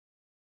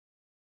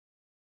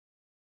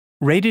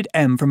Rated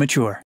M for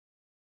mature.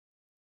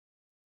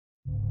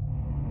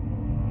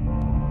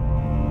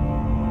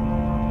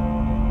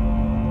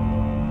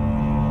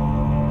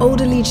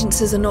 Old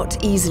allegiances are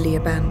not easily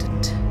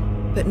abandoned.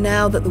 But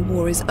now that the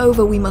war is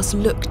over, we must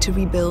look to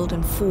rebuild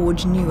and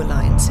forge new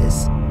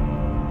alliances.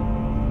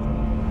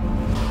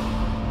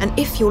 And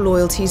if your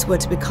loyalties were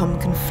to become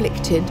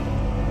conflicted,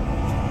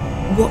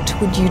 what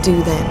would you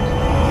do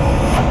then?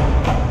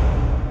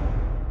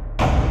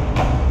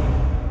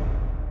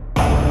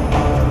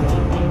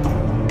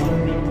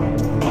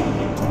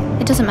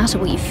 It doesn't matter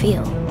what you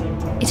feel.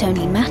 It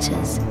only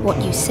matters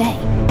what you say.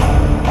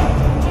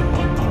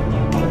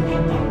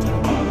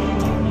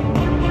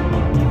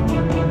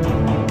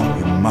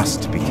 You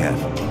must be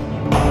careful.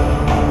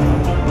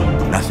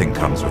 Nothing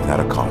comes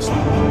without a cost.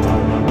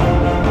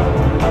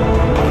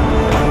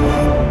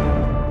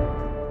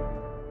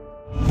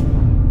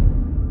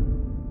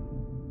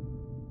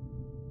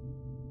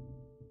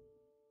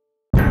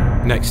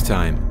 Next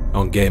time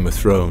on Game of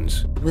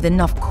Thrones. With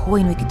enough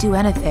coin, we could do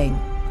anything.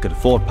 Could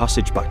afford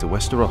passage back to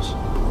Westeros.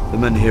 The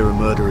men here are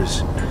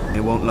murderers. They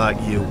won't like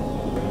you,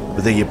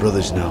 but they're your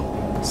brothers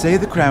now. Say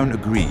the Crown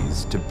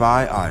agrees to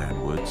buy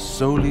Ironwood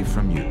solely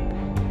from you.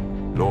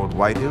 Lord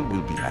Whitehill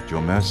will be at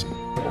your mercy,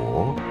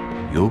 or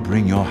you'll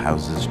bring your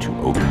houses to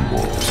open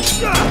war.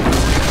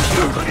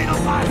 You're running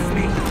alive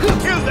me!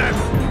 Kill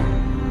them!